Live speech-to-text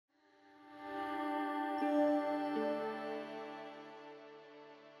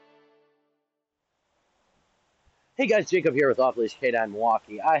Hey guys, Jacob here with Off-Leash Canine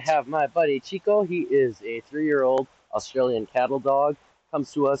Milwaukee. I have my buddy Chico. He is a 3-year-old Australian cattle dog.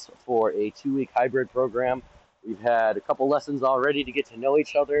 Comes to us for a 2-week hybrid program. We've had a couple lessons already to get to know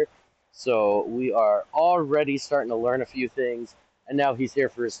each other, so we are already starting to learn a few things. And now he's here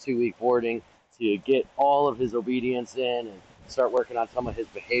for his 2-week boarding to get all of his obedience in and start working on some of his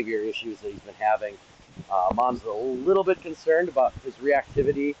behavior issues that he's been having. Mom's a little bit concerned about his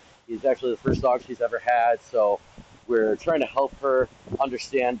reactivity. He's actually the first dog she's ever had, so we're trying to help her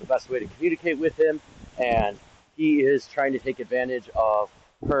understand the best way to communicate with him, and he is trying to take advantage of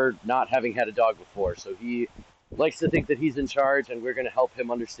her not having had a dog before. So he likes to think that he's in charge, and we're going to help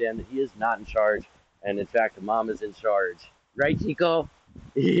him understand that he is not in charge, and in fact, the mom is in charge. Right, Chico?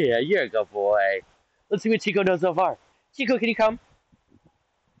 Yeah, you're a good boy. Let's see what Chico knows so far. Chico, can you come?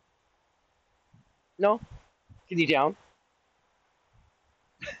 No? Can you down?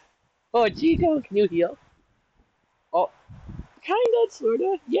 Oh, Chico, can you heel? Oh, kinda,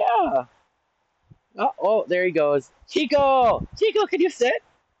 sorta, yeah. Oh, there he goes. Chico! Chico, can you sit?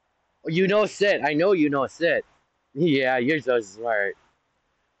 Oh, you know sit. I know you know sit. Yeah, you're so smart.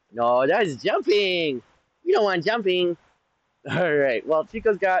 No, that's jumping. You don't want jumping. All right, well,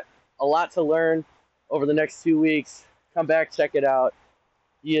 Chico's got a lot to learn over the next 2 weeks. Come back, check it out.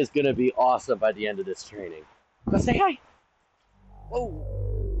 He is going to be awesome by the end of this training. Go say hi. Whoa.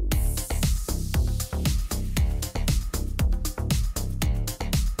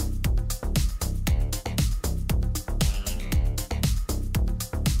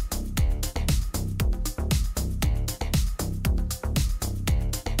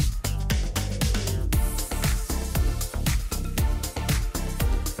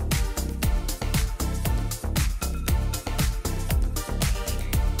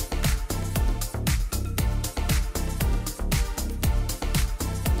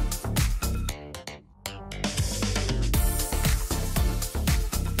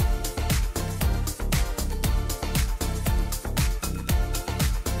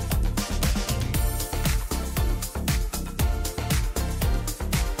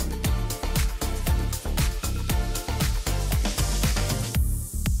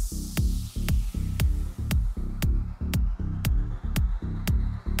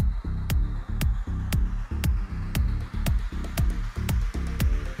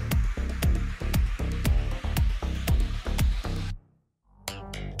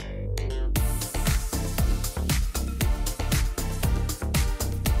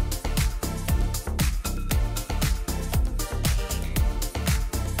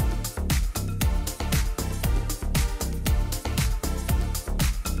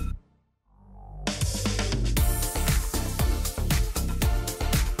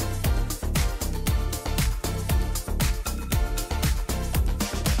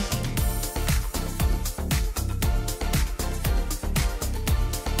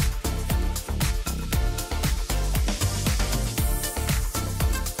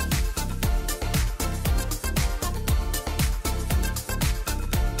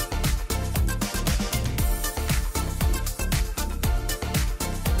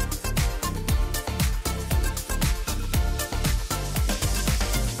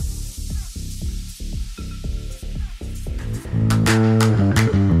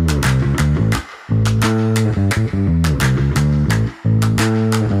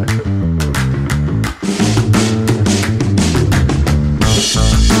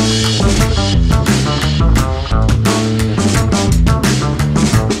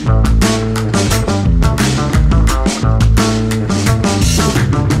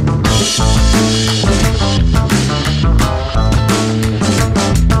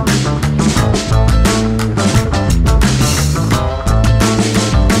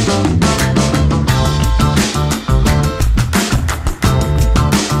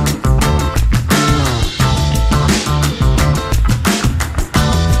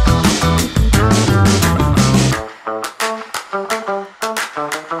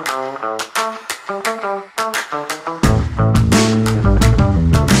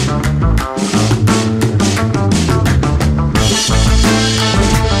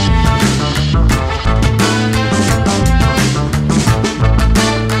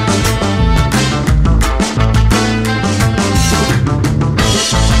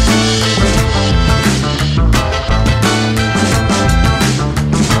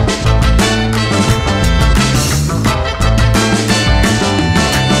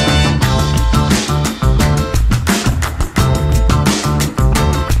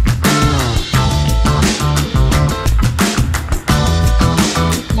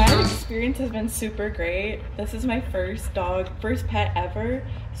 been super great. This is my first pet ever,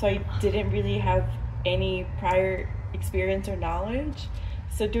 so I didn't really have any prior experience or knowledge.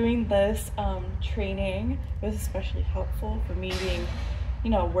 So doing this training was especially helpful for me being, you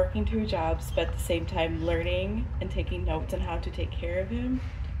know, working 2 jobs, but at the same time learning and taking notes on how to take care of him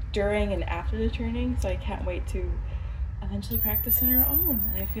during and after the training. So I can't wait to eventually practice on our own,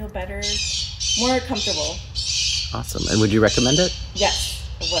 and I feel better, more comfortable. Awesome. And would you recommend it? Yes,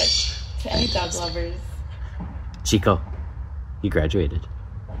 I would. To any dog lovers. Chico, you graduated.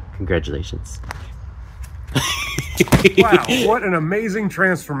 Congratulations. Wow, what an amazing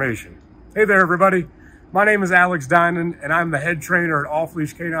transformation. Hey there, everybody. My name is Alex Dinan, and I'm the head trainer at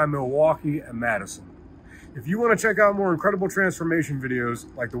Off-Leash Canine Milwaukee and Madison. If you want to check out more incredible transformation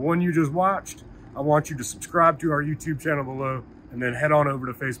videos like the one you just watched, I want you to subscribe to our YouTube channel below, and then head on over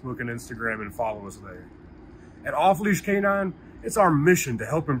to Facebook and Instagram and follow us there. At Off-Leash Canine, it's our mission to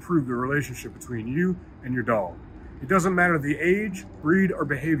help improve the relationship between you and your dog. It doesn't matter the age, breed, or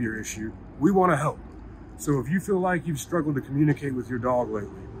behavior issue, we want to help. So if you feel like you've struggled to communicate with your dog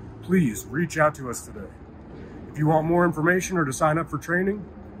lately, please reach out to us today. If you want more information or to sign up for training,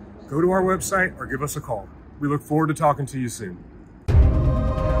 go to our website or give us a call. We look forward to talking to you soon.